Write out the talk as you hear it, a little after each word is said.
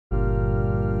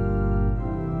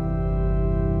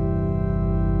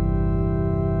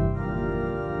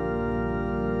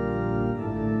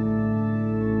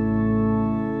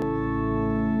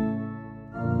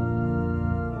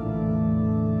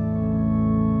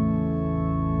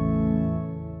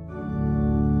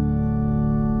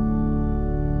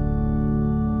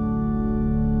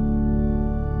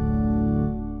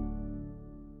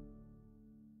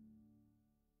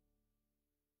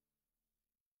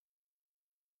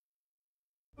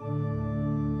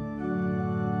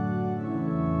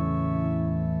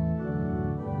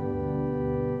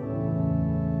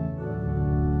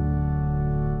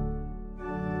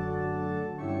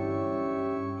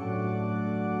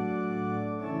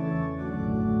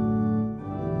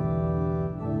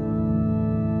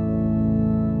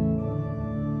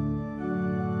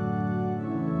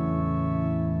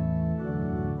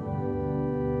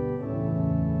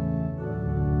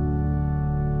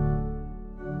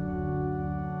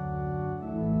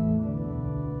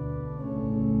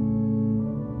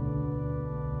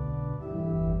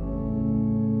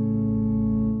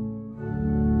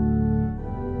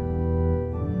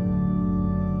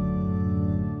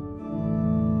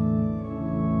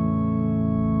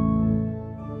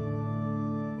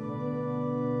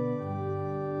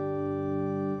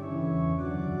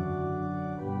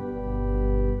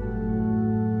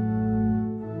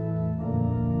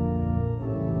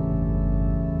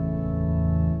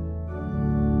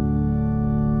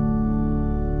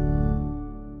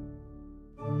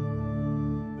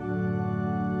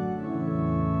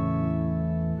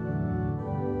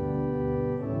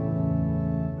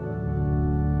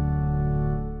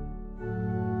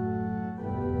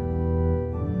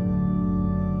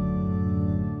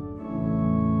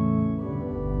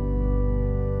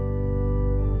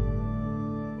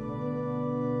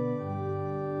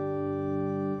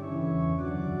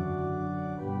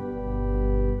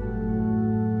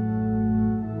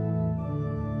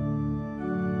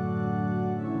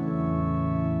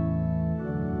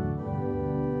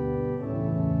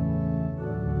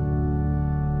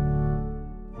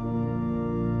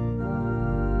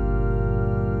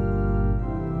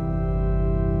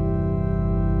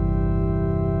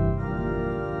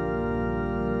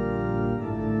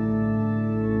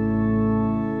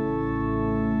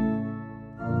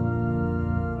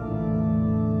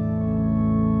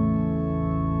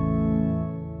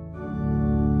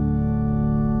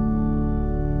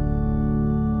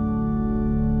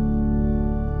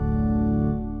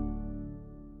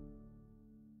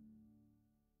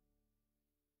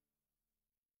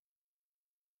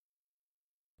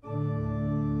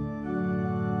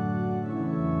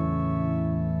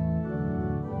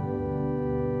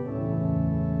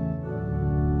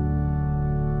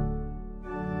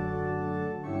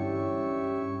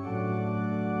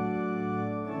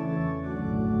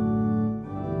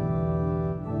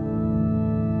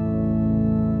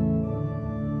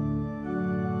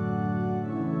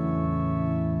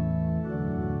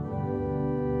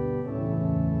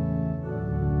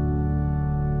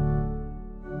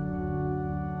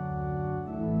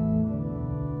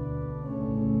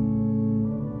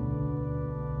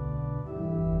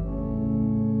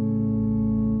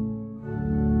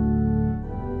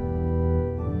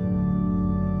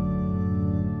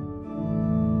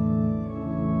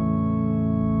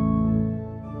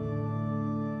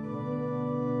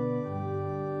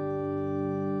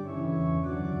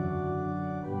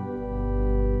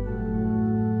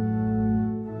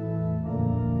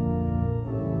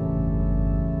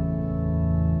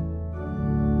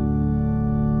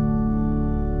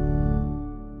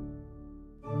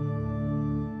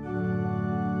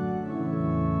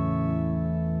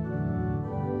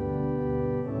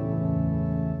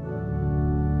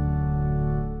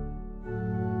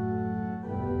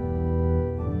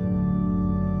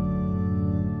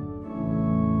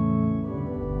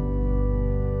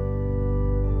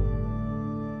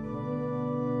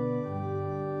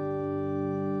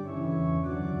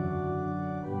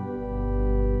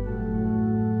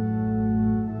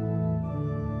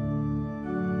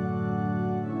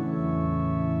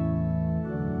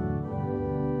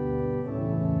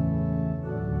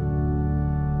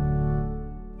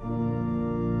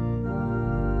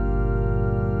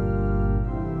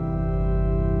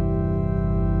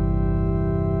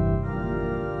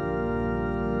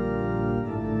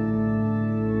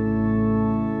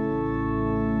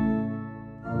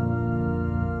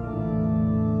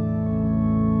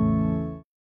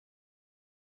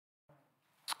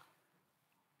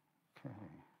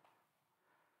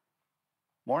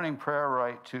Morning Prayer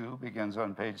Rite 2 begins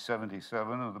on page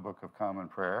 77 of the Book of Common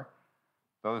Prayer.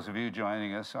 Those of you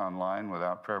joining us online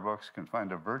without prayer books can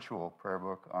find a virtual prayer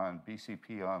book on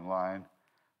bcponline.org.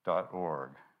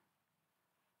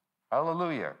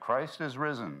 Hallelujah, Christ is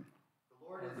risen. The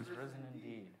Lord is risen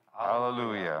indeed.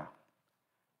 Hallelujah.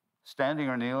 Standing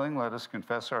or kneeling, let us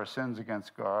confess our sins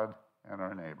against God and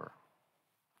our neighbor.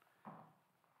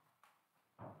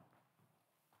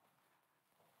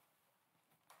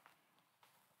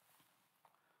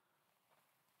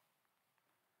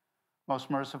 Most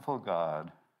merciful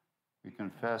God, we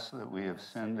confess that we have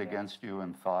sinned against you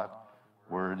in thought,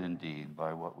 word, and deed,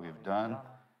 by what we have done,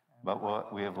 but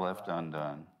what we have left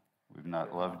undone. We've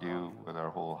not loved you with our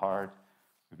whole heart.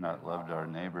 We've not loved our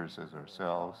neighbors as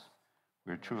ourselves.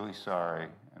 We're truly sorry,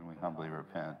 and we humbly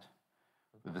repent.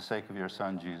 For the sake of your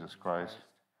Son, Jesus Christ,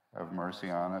 have mercy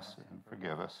on us and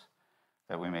forgive us,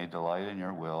 that we may delight in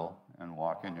your will and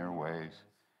walk in your ways,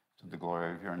 to the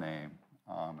glory of your name.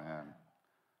 Amen.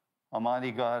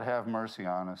 Almighty God, have mercy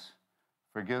on us.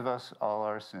 Forgive us all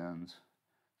our sins.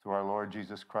 Through our Lord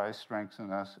Jesus Christ,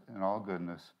 strengthen us in all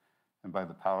goodness, and by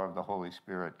the power of the Holy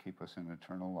Spirit, keep us in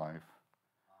eternal life.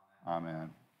 Amen.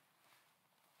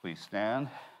 Please stand.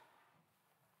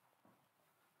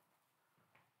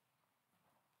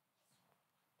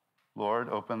 Lord,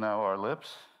 open thou our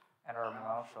lips, and our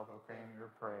mouth shall proclaim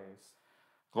your praise.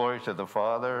 Glory to the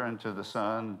Father, and to the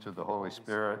Son, and to the Holy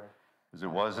Spirit, as it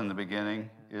was in the beginning,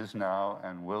 is now,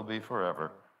 and will be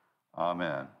forever.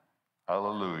 Amen.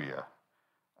 Hallelujah.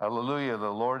 Hallelujah,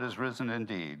 the Lord is risen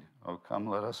indeed. Oh, come,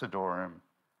 let us adore him.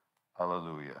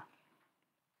 Hallelujah.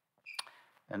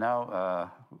 And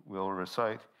now we'll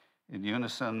recite in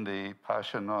unison the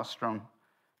Pascha Nostrum,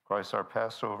 Christ our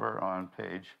Passover, on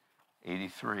page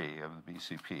 83 of the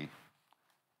BCP.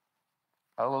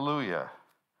 Hallelujah.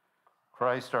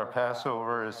 Christ our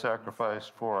Passover is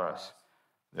sacrificed for us.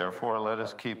 Therefore let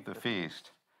us keep the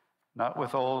feast, not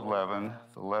with old leaven,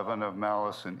 the leaven of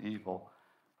malice and evil,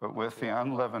 but with the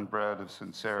unleavened bread of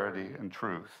sincerity and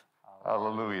truth.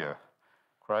 Hallelujah.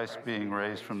 Christ, being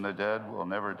raised from the dead, will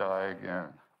never die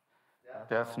again.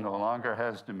 Death no longer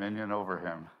has dominion over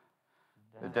him.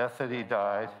 The death that he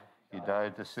died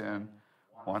to sin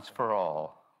once for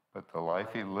all, but the life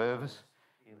he lives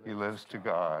to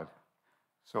God.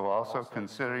 So also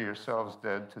consider yourselves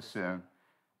dead to sin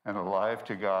and alive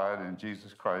to God in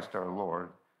Jesus Christ our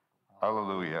Lord.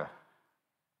 Hallelujah.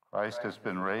 Christ has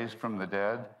been raised from the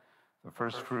dead, the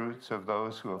first fruits of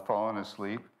those who have fallen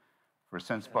asleep. For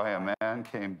since by a man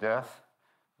came death,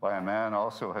 by a man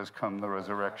also has come the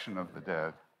resurrection of the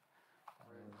dead.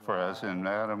 For as in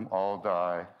Adam all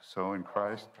die, so in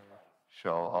Christ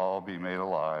shall all be made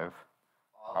alive.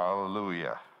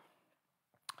 Hallelujah.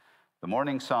 The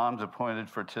morning psalms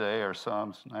appointed for today are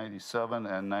Psalms 97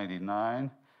 and 99,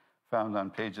 found on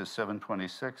pages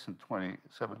 726 and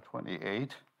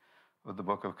 728 of the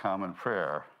Book of Common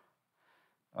Prayer.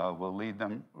 We'll read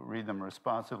them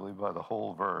responsively by the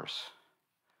whole verse.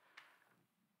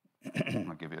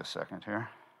 I'll give you a second here.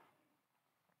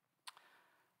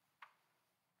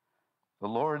 The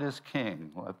Lord is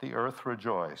king. Let the earth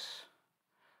rejoice.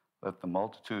 Let the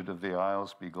multitude of the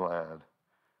isles be glad.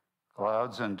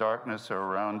 Clouds and darkness are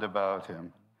round about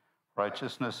him.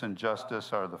 Righteousness and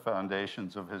justice are the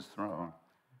foundations of his throne.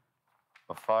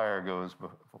 A fire goes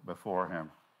before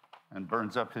him and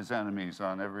burns up his enemies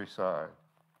on every side.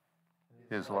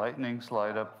 His lightnings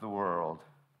light up the world.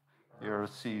 The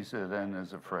earth sees it and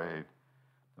is afraid.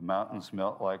 The mountains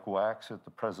melt like wax at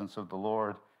the presence of the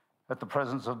Lord of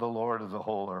the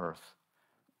whole earth.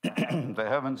 The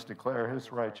heavens declare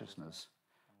his righteousness,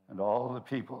 and all the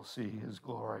people see his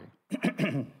glory.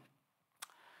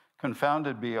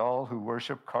 Confounded be all who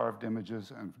worship carved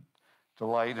images and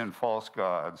delight in false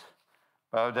gods.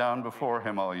 Bow down before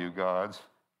him, all you gods.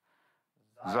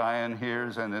 Zion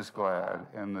hears and is glad,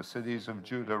 and the cities of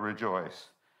Judah rejoice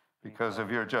because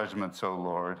of your judgments, O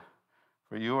Lord.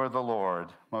 For you are the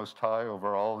Lord, most high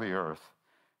over all the earth.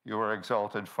 You are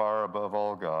exalted far above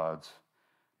all gods.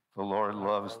 The Lord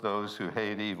loves those who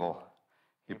hate evil.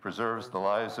 He preserves the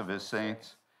lives of his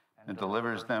saints and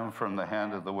delivers them from the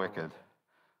hand of the wicked.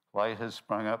 Light has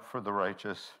sprung up for the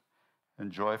righteous, and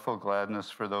joyful gladness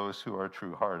for those who are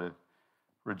true-hearted.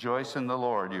 Rejoice in the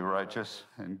Lord, you righteous,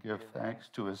 and give thanks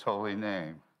to his holy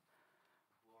name.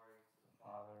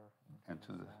 And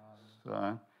to the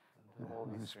Son, and the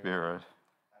Holy Spirit,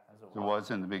 as it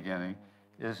was in the beginning,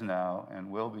 is now, and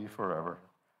will be forever.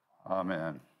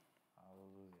 Amen.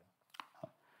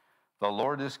 The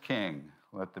Lord is king.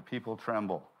 Let the people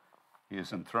tremble. He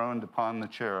is enthroned upon the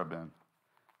cherubim.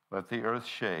 Let the earth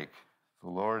shake. The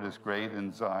Lord is great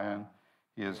in Zion.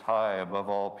 He is high above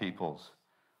all peoples.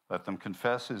 Let them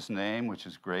confess his name, which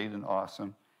is great and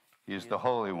awesome. He is the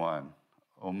Holy One.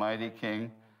 Almighty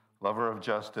King, lover of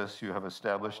justice, you have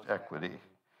established equity.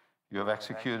 You have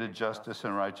executed justice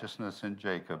and righteousness in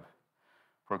Jacob.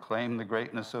 Proclaim the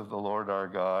greatness of the Lord our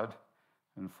God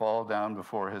and fall down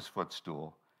before his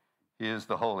footstool. He is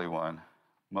the Holy One.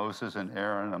 Moses and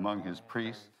Aaron among his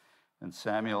priests, and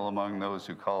Samuel among those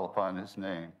who call upon his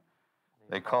name.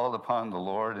 They called upon the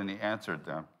Lord, and he answered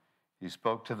them. He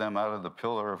spoke to them out of the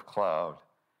pillar of cloud.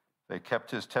 They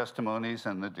kept his testimonies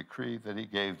and the decree that he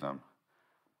gave them.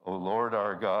 O Lord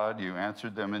our God, you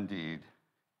answered them indeed.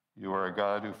 You are a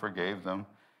God who forgave them.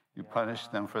 You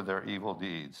punished them for their evil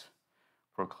deeds.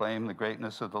 Proclaim the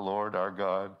greatness of the Lord our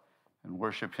God and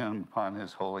worship him upon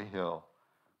his holy hill.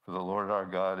 For the Lord our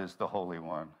God is the Holy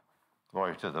One.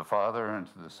 Glory to the Father, and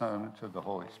to the Son, and to the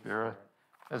Holy Spirit,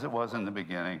 as it was in the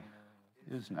beginning,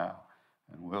 is now,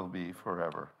 and will be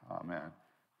forever. Amen.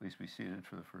 Please be seated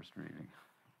for the first reading.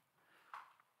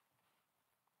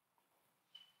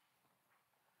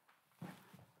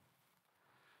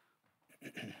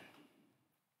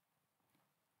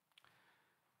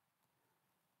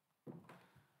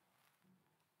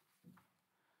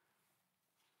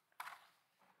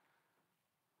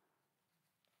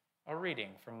 A reading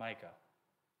from Micah.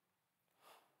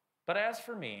 But as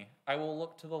for me, I will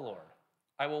look to the Lord.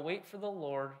 I will wait for the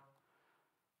Lord.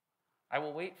 I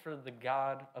will wait for the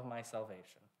God of my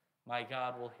salvation. My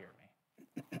God will hear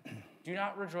me. Do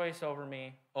not rejoice over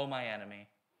me, O my enemy.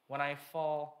 When I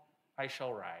fall, I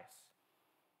shall rise.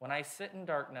 When I sit in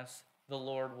darkness, the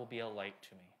Lord will be a light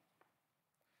to me.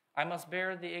 I must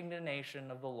bear the indignation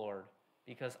of the Lord,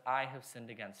 because I have sinned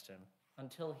against him,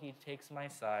 until he takes my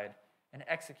side and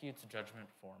executes judgment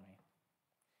for me.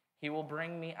 He will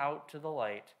bring me out to the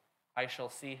light. I shall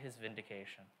see his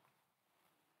vindication.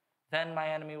 Then my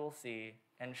enemy will see,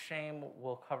 and shame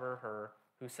will cover her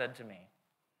who said to me,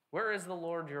 where is the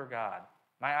Lord your God?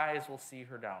 My eyes will see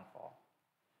her downfall.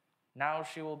 Now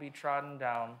she will be trodden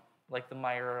down like the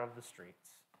mire of the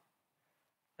streets.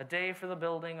 A day for the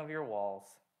building of your walls.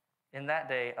 In that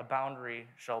day a boundary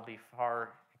shall be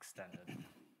far extended.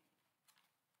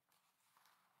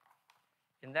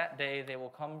 In that day they will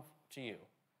come to you,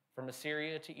 from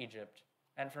Assyria to Egypt,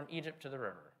 and from Egypt to the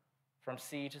river, from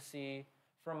sea to sea,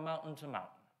 from mountain to mountain.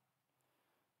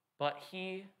 But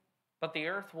the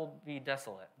earth will be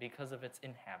desolate because of its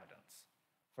inhabitants,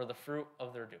 for the fruit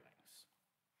of their doings.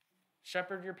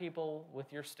 Shepherd your people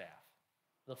with your staff,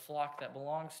 the flock that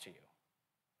belongs to you,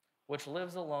 which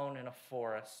lives alone in a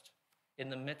forest in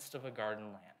the midst of a garden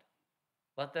land.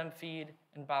 Let them feed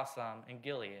in Bashan and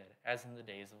Gilead as in the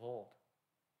days of old,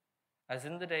 as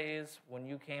in the days when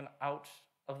you came out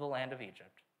of the land of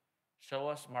Egypt. Show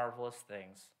us marvelous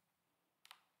things.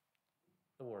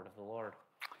 The word of the Lord.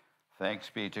 Thanks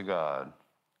be to God.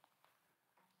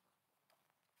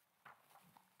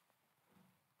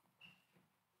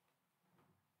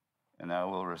 And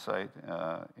now we'll recite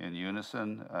in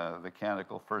unison the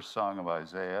canticle First Song of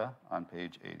Isaiah on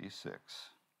page 86.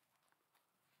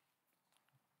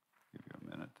 Give you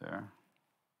a minute there.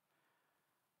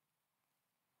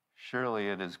 Surely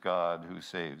it is God who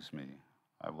saves me.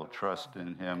 I will trust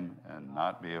in him and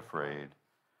not be afraid.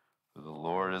 For the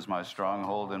Lord is my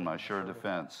stronghold and my sure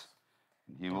defense,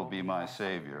 and he will be my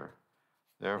Savior.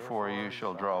 Therefore you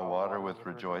shall draw water with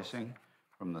rejoicing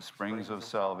from the springs of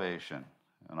salvation.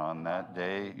 And on that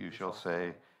day you shall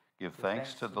say, give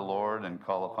thanks to the Lord and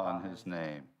call upon his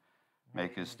name.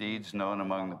 Make his deeds known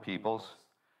among the peoples.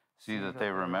 See that they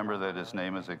remember that his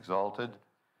name is exalted.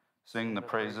 Sing the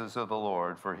praises of the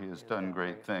Lord, for he has done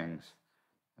great things,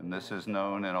 and this is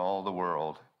known in all the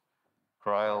world.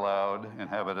 Cry aloud,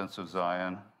 inhabitants of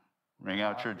Zion. Ring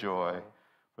out your joy,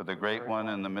 for the great one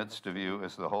in the midst of you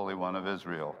is the Holy One of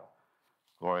Israel.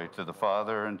 Glory to the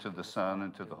Father, and to the Son,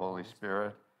 and to the Holy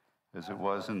Spirit, as it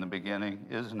was in the beginning,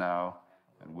 is now,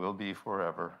 and will be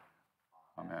forever.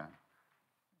 Amen.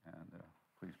 And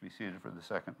please be seated for the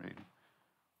second reading.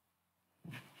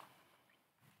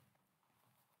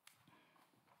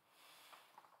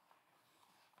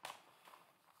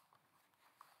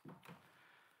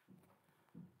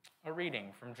 A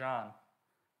reading from John.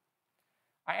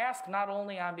 I ask not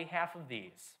only on behalf of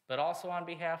these, but also on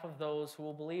behalf of those who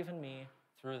will believe in me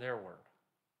through their word,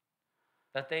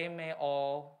 that they may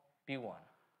all be one.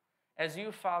 As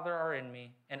you, Father, are in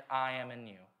me, and I am in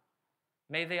you,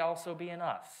 may they also be in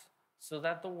us, so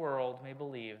that the world may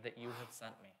believe that you have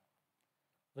sent me.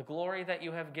 The glory that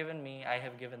you have given me, I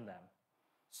have given them,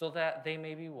 so that they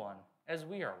may be one, as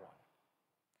we are one.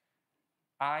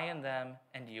 I in them,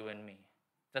 and you in me,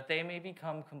 that they may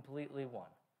become completely one,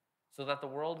 so that the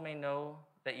world may know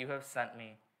that you have sent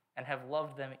me and have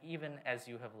loved them even as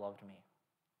you have loved me.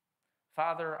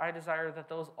 Father, I desire that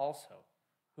those also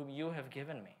whom you have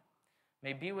given me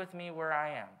may be with me where I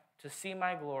am, to see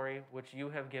my glory which you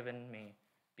have given me,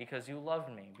 because you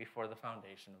loved me before the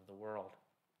foundation of the world.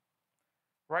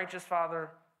 Righteous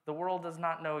Father, the world does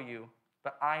not know you,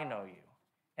 but I know you,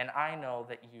 and I know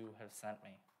that you have sent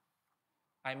me.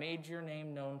 I made your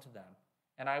name known to them,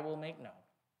 and I will make known,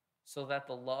 so that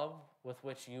the love with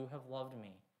which you have loved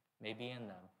me may be in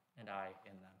them, and I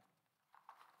in them.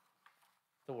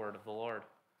 The word of the Lord.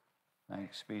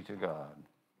 Thanks be to God.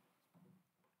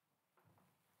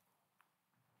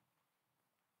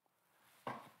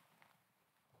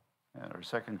 And our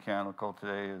second canticle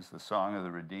today is the Song of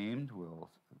the Redeemed. We'll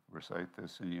recite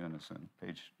this in unison.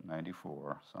 Page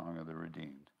 94, Song of the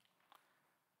Redeemed.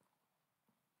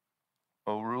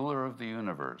 O ruler of the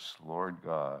universe, Lord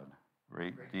God,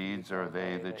 great deeds are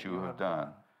they that you have done,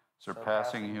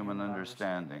 surpassing human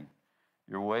understanding.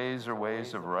 Your ways are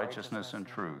ways of righteousness and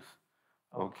truth,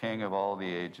 O King of all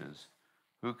the ages.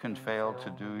 Who can fail to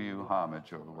do you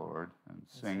homage, O Lord, and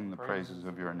sing the praises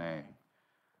of your name?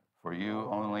 For you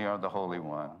only are the Holy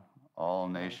One. All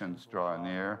nations draw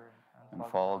near and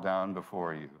fall down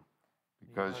before you,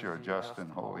 because your just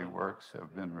and holy works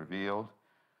have been revealed.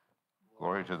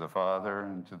 Glory to the Father,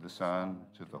 and to the Son,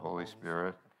 to the Holy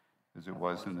Spirit, as it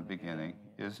was in the beginning,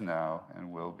 is now,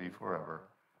 and will be forever.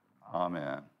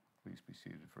 Amen. Please be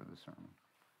seated for the sermon.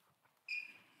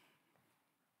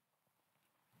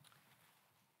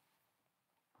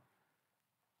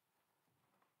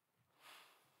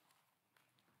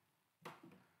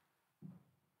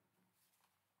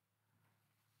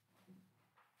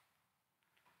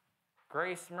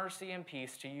 Grace, mercy, and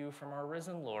peace to you from our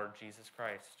risen Lord, Jesus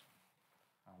Christ.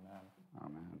 Amen.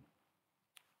 Amen.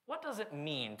 What does it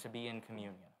mean to be in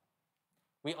communion?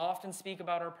 We often speak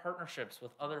about our partnerships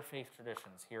with other faith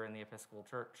traditions here in the Episcopal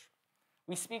Church.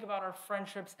 We speak about our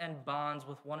friendships and bonds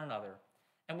with one another,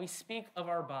 and we speak of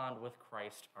our bond with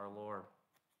Christ our Lord.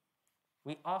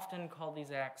 We often call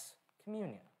these acts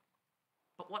communion.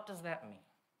 But what does that mean?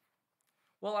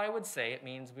 Well, I would say it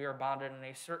means we are bonded in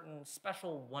a certain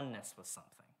special oneness with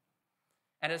something.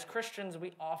 And as Christians,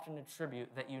 we often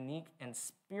attribute that unique and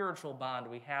spiritual bond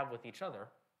we have with each other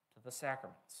to the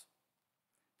sacraments.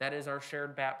 That is our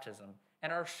shared baptism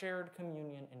and our shared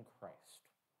communion in Christ.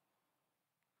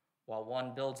 While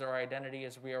one builds our identity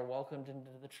as we are welcomed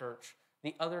into the church,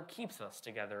 the other keeps us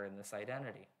together in this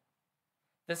identity.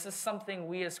 This is something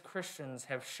we as Christians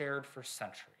have shared for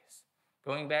centuries,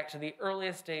 going back to the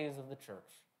earliest days of the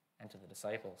church and to the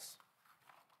disciples.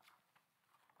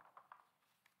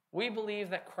 We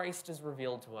believe that Christ is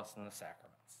revealed to us in the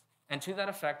sacraments, and to that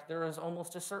effect, there is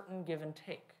almost a certain give and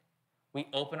take. We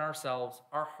open ourselves,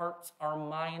 our hearts, our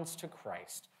minds to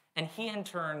Christ, and he in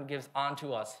turn gives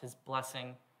onto us his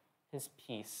blessing, his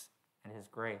peace, and his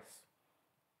grace.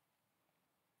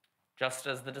 Just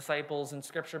as the disciples in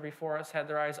Scripture before us had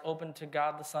their eyes opened to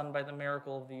God the Son by the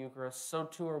miracle of the Eucharist, so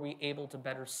too are we able to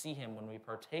better see him when we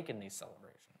partake in these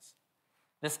celebrations.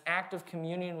 This act of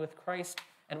communion with Christ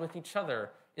and with each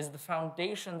other is the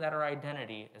foundation that our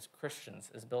identity as Christians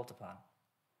is built upon.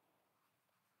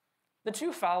 The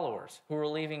two followers who were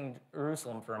leaving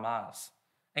Jerusalem for Emmaus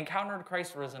encountered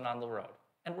Christ risen on the road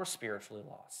and were spiritually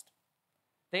lost.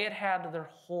 They had had their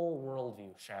whole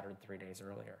worldview shattered 3 days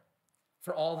earlier.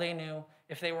 For all they knew,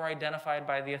 if they were identified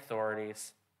by the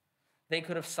authorities, they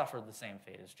could have suffered the same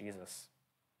fate as Jesus.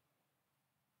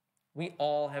 We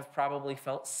all have probably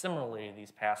felt similarly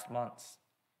these past months.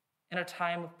 In a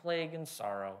time of plague and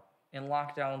sorrow, in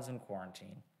lockdowns and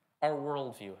quarantine, our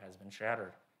worldview has been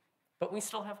shattered. But we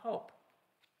still have hope.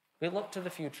 We look to the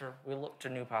future. We look to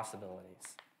new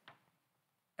possibilities.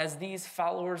 As these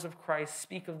followers of Christ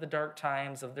speak of the dark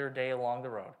times of their day along the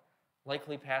road,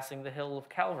 likely passing the hill of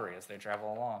Calvary as they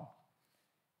travel along,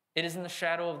 it is in the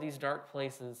shadow of these dark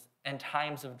places and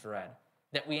times of dread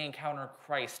that we encounter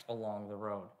Christ along the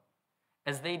road.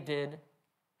 As they did,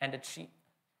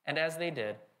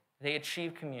 they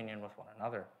achieve communion with one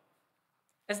another.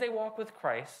 As they walk,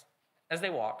 Christ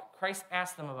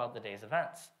asks them about the day's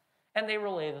events, and they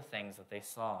relay the things that they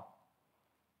saw.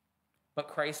 But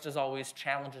Christ, as always,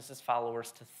 challenges his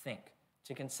followers to think,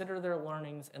 to consider their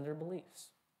learnings and their beliefs.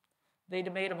 They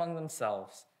debate among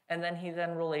themselves, and then he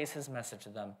relays his message to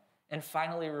them, and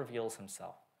finally reveals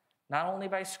himself, not only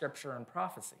by scripture and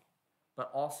prophecy, but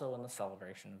also in the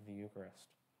celebration of the Eucharist.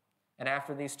 And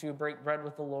after these two break bread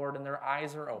with the Lord and their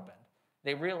eyes are opened,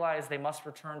 they realize they must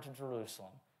return to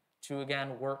Jerusalem to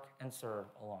again work and serve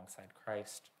alongside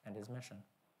Christ and his mission.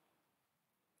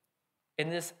 In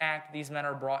this act, these men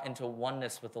are brought into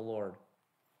oneness with the Lord,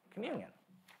 communion,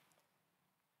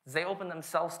 As they open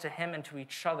themselves to him and to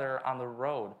each other on the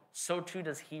road, so too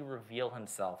does he reveal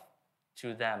himself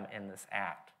to them in this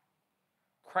act.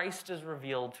 Christ is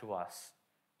revealed to us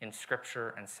in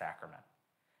Scripture and sacrament.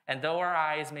 And though our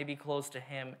eyes may be closed to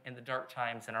him in the dark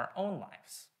times in our own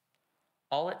lives,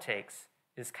 all it takes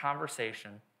is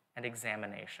conversation and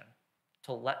examination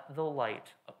to let the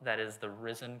light that is the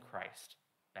risen Christ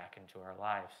back into our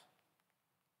lives.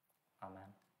 Amen.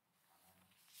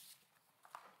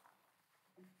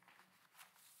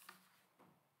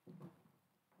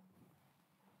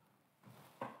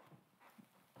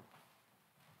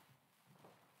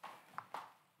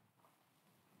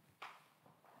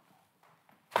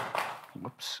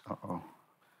 Whoops, uh-oh.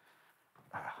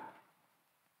 Got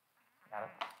it?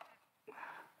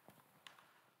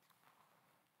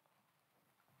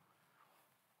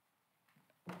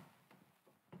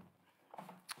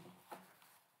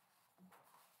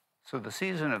 So the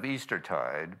season of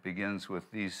Eastertide begins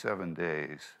with these 7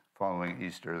 days following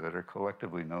Easter that are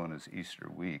collectively known as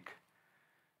Easter week.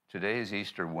 Today is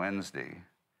Easter Wednesday,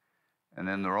 and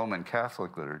in the Roman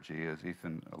Catholic liturgy, as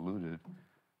Ethan alluded,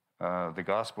 the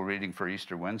gospel reading for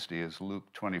Easter Wednesday is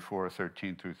Luke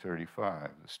 24:13 through 35,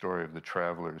 the story of the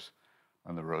travelers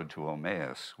on the road to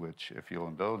Emmaus, which, if you'll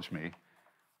indulge me,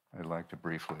 I'd like to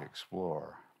briefly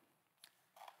explore.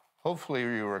 Hopefully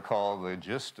you recall the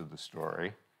gist of the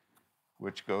story,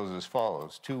 which goes as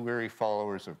follows. 2 weary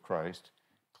followers of Christ,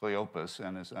 Cleopas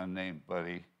and his unnamed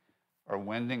buddy, are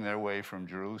wending their way from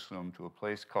Jerusalem to a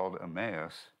place called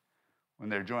Emmaus when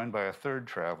they're joined by a third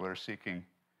traveler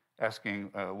asking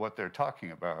what they're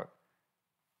talking about.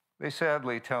 They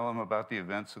sadly tell him about the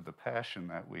events of the Passion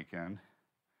that weekend.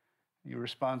 He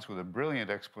responds with a brilliant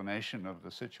explanation of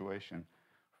the situation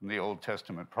from the Old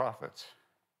Testament prophets.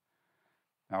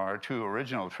 Now, our 2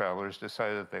 original travelers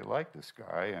decided that they liked this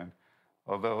guy, and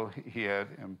although he had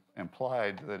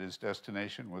implied that his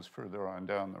destination was further on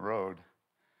down the road,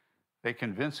 they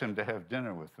convince him to have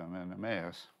dinner with them in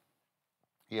Emmaus.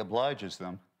 He obliges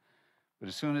them, but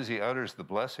as soon as he utters the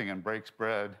blessing and breaks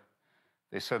bread,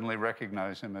 they suddenly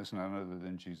recognize him as none other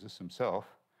than Jesus himself,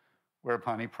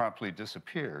 whereupon he promptly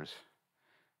disappears.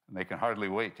 And they can hardly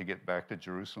wait to get back to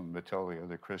Jerusalem to tell the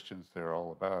other Christians they're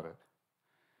all about it.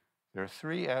 There are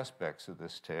 3 aspects of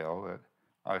this tale that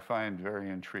I find very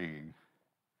intriguing.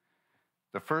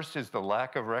 The first is the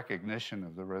lack of recognition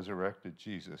of the resurrected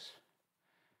Jesus,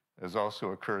 as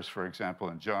also occurs, for example,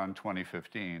 in John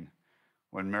 20:15,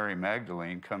 when Mary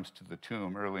Magdalene comes to the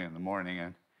tomb early in the morning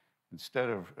and instead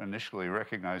of initially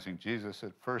recognizing Jesus,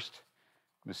 at first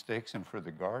mistakes him for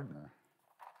the gardener.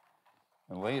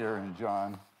 And later in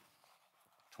John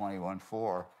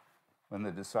 21:4, when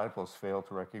the disciples fail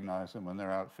to recognize him when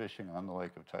they're out fishing on the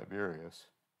Lake of Tiberias.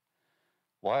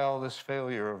 Why all this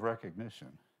failure of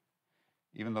recognition?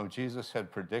 Even though Jesus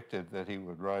had predicted that he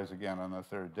would rise again on the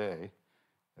 3rd day,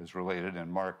 as related in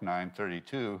Mark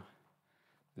 9:32,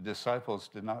 the disciples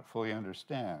did not fully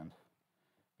understand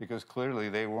because clearly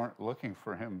they weren't looking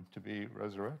for him to be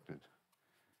resurrected.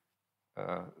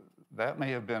 That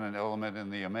may have been an element in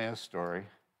the Emmaus story,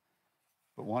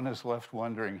 but one is left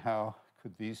wondering how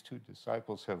could these 2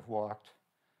 disciples have walked,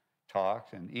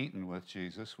 talked, and eaten with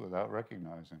Jesus without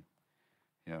recognizing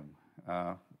him?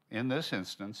 In this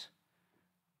instance,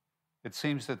 it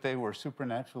seems that they were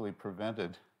supernaturally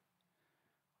prevented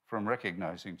from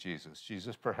recognizing Jesus.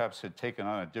 Jesus perhaps had taken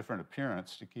on a different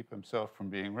appearance to keep himself from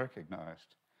being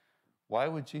recognized. Why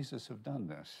would Jesus have done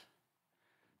this?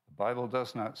 The Bible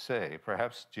does not say.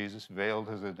 Perhaps Jesus veiled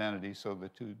his identity so the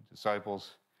 2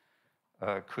 disciples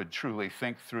could truly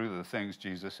think through the things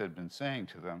Jesus had been saying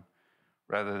to them,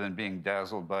 rather than being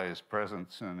dazzled by his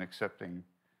presence and accepting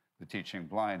the teaching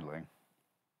blindly.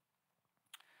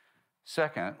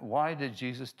 Second, why did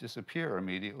Jesus disappear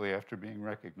immediately after being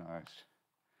recognized?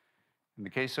 In the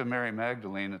case of Mary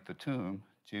Magdalene at the tomb,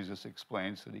 Jesus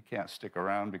explains that he can't stick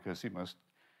around because he must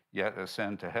yet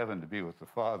ascend to heaven to be with the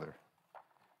Father.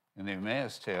 In the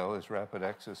Emmaus tale, his rapid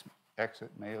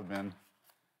exit may have been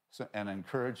an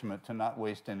encouragement to not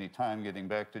waste any time getting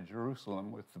back to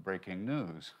Jerusalem with the breaking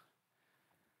news.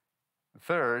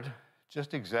 Third,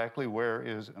 just exactly where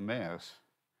is Emmaus?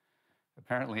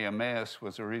 Apparently, Emmaus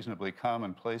was a reasonably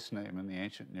common place name in the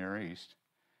ancient Near East,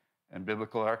 and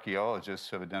biblical archaeologists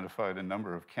have identified a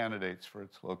number of candidates for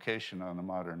its location on the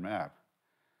modern map.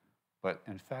 But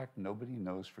in fact, nobody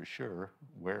knows for sure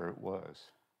where it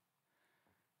was.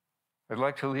 I'd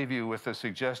like to leave you with a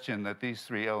suggestion that these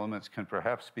 3 elements can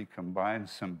perhaps be combined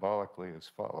symbolically as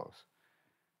follows.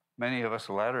 Many of us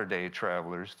latter-day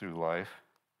travelers through life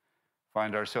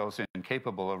find ourselves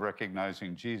incapable of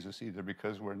recognizing Jesus either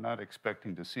because we're not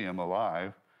expecting to see him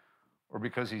alive or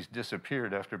because he's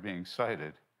disappeared after being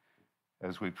sighted,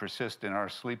 as we persist in our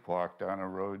sleepwalk down a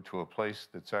road to a place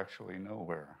that's actually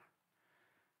nowhere.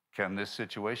 Can this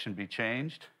situation be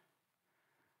changed?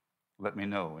 Let me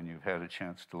know when you've had a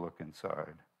chance to look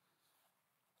inside.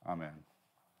 Amen.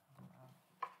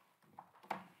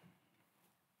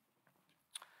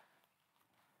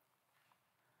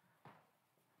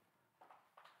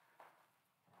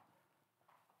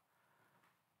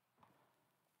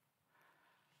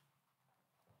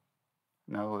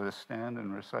 Now let us stand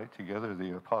and recite together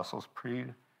the Apostles'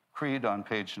 Creed on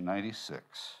page 96.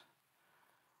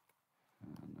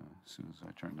 And as soon as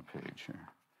I turn the page here.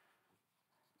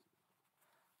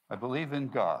 I believe in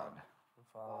God,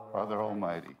 Father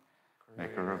Almighty,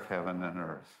 maker of heaven and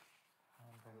earth.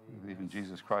 I believe in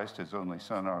Jesus Christ, his only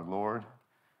Son, our Lord,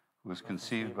 who was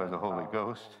conceived by the Holy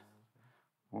Ghost,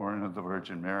 born of the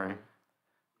Virgin Mary,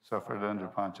 suffered under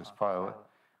Pontius Pilate,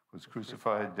 was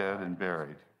crucified, dead, and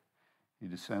buried. He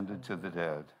descended to the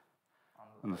dead.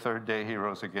 On the third day he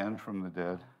rose again from the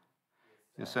dead.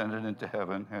 He ascended into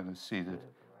heaven and is seated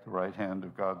at the right hand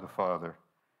of God the Father.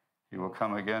 He will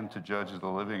come again to judge the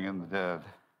living and the dead.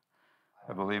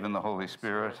 I believe in the Holy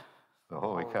Spirit, the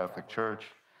Holy Catholic Church,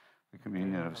 the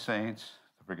communion of saints,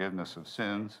 the forgiveness of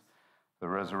sins, the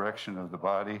resurrection of the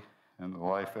body, and the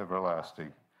life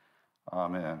everlasting.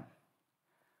 Amen.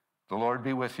 The Lord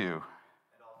be with you.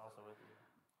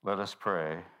 Let us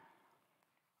pray.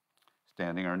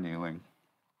 Standing or kneeling.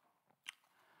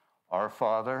 Our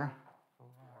Father,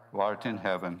 who art in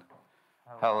heaven,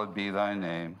 hallowed be thy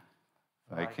name.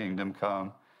 Thy kingdom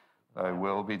come, thy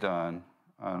will be done,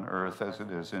 on earth as it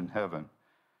is in heaven.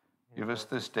 Give us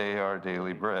this day our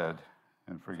daily bread,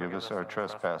 and forgive us our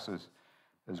trespasses,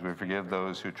 as we forgive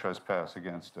those who trespass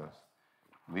against us.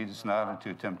 Lead us not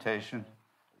into temptation,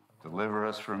 deliver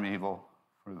us from evil,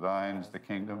 for thine is the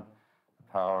kingdom,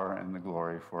 the power, and the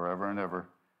glory forever and ever.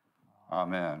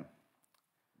 Amen.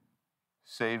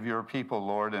 Save your people,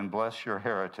 Lord, and bless your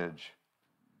heritage.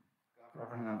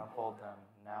 Govern and uphold them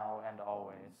now and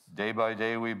always. Day by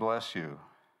day we bless you.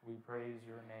 We praise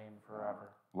your name forever.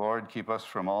 Lord, keep us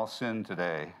from all sin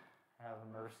today. Have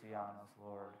mercy on us,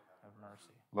 Lord. Have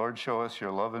mercy. Lord, show us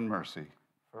your love and mercy.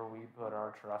 For we put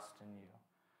our trust in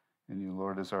you. In you,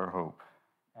 Lord, is our hope.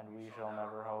 And we shall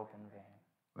never hope in vain.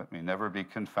 Let me never be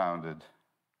confounded.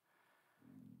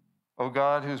 O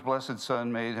God, whose blessed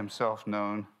Son made himself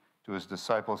known to his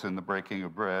disciples in the breaking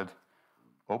of bread,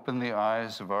 open the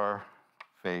eyes of our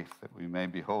faith that we may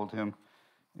behold him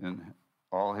in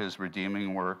all his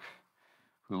redeeming work,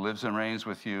 who lives and reigns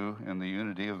with you in the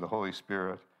unity of the Holy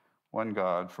Spirit, one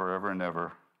God, forever and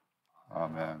ever.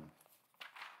 Amen.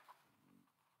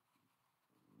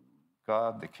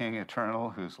 God, the King eternal,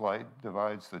 whose light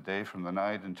divides the day from the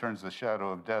night and turns the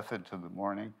shadow of death into the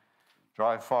morning,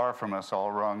 drive far from us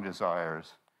all wrong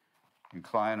desires.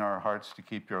 Incline our hearts to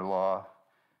keep your law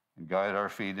and guide our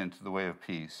feet into the way of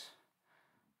peace.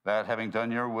 That, having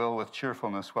done your will with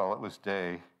cheerfulness while it was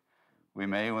day, we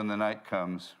may, when the night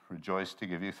comes, rejoice to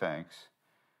give you thanks.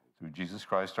 Through Jesus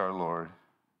Christ our Lord.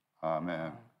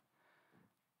 Amen.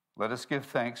 Let us give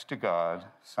thanks to God,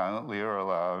 silently or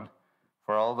aloud,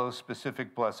 for all those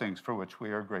specific blessings for which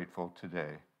we are grateful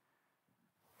today.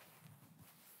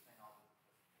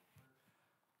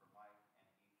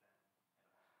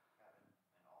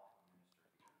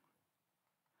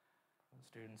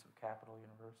 Students of Capital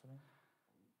University.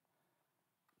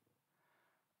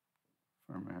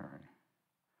 For Mary.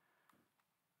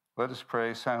 Let us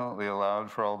pray silently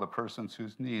aloud for all the persons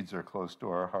whose needs are close to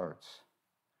our hearts.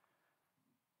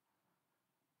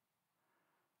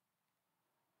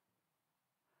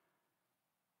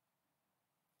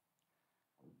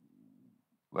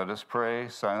 Let us pray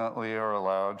silently or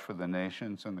aloud for the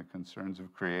nations and the concerns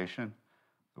of creation,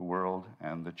 the world,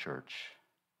 and the church.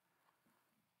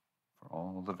 For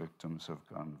all the victims of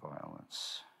gun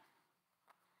violence.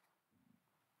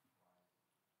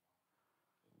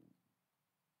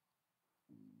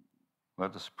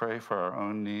 Let us pray for our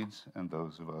own needs and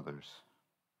those of others.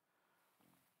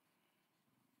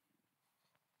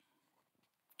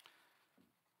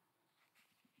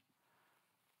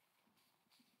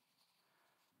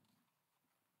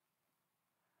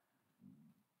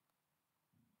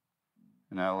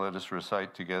 Now let us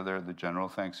recite together the general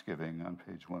thanksgiving on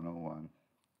page 101.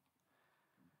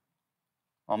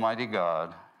 Almighty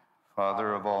God,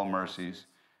 Father of all mercies,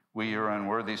 we, your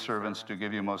unworthy servants, do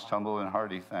give you most humble and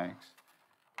hearty thanks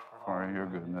for your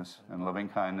goodness and loving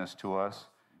kindness to us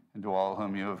and to all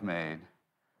whom you have made.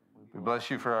 We bless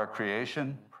you for our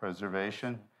creation,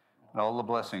 preservation, and all the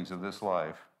blessings of this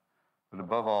life, but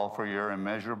above all for your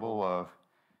immeasurable love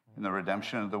in the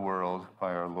redemption of the world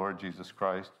by our Lord Jesus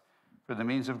Christ, for the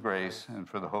means of grace and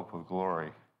for the hope of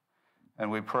glory. And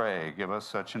we pray, give us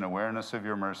such an awareness of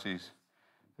your mercies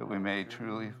that we may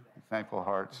truly, with thankful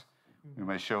hearts, we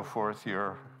may show forth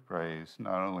your praise,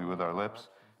 not only with our lips,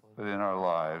 but in our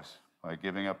lives, by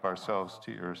giving up ourselves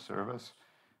to your service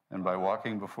and by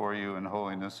walking before you in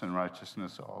holiness and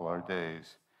righteousness all our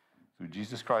days. Through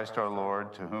Jesus Christ our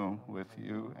Lord, to whom, with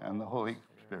you and the Holy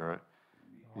Spirit,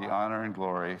 be honor and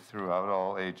glory throughout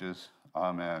all ages.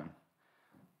 Amen.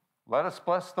 Let us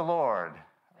bless the Lord.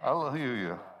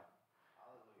 Hallelujah.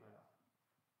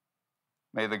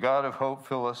 May the God of hope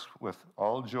fill us with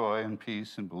all joy and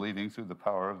peace in believing through the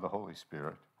power of the Holy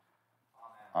Spirit.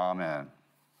 Amen.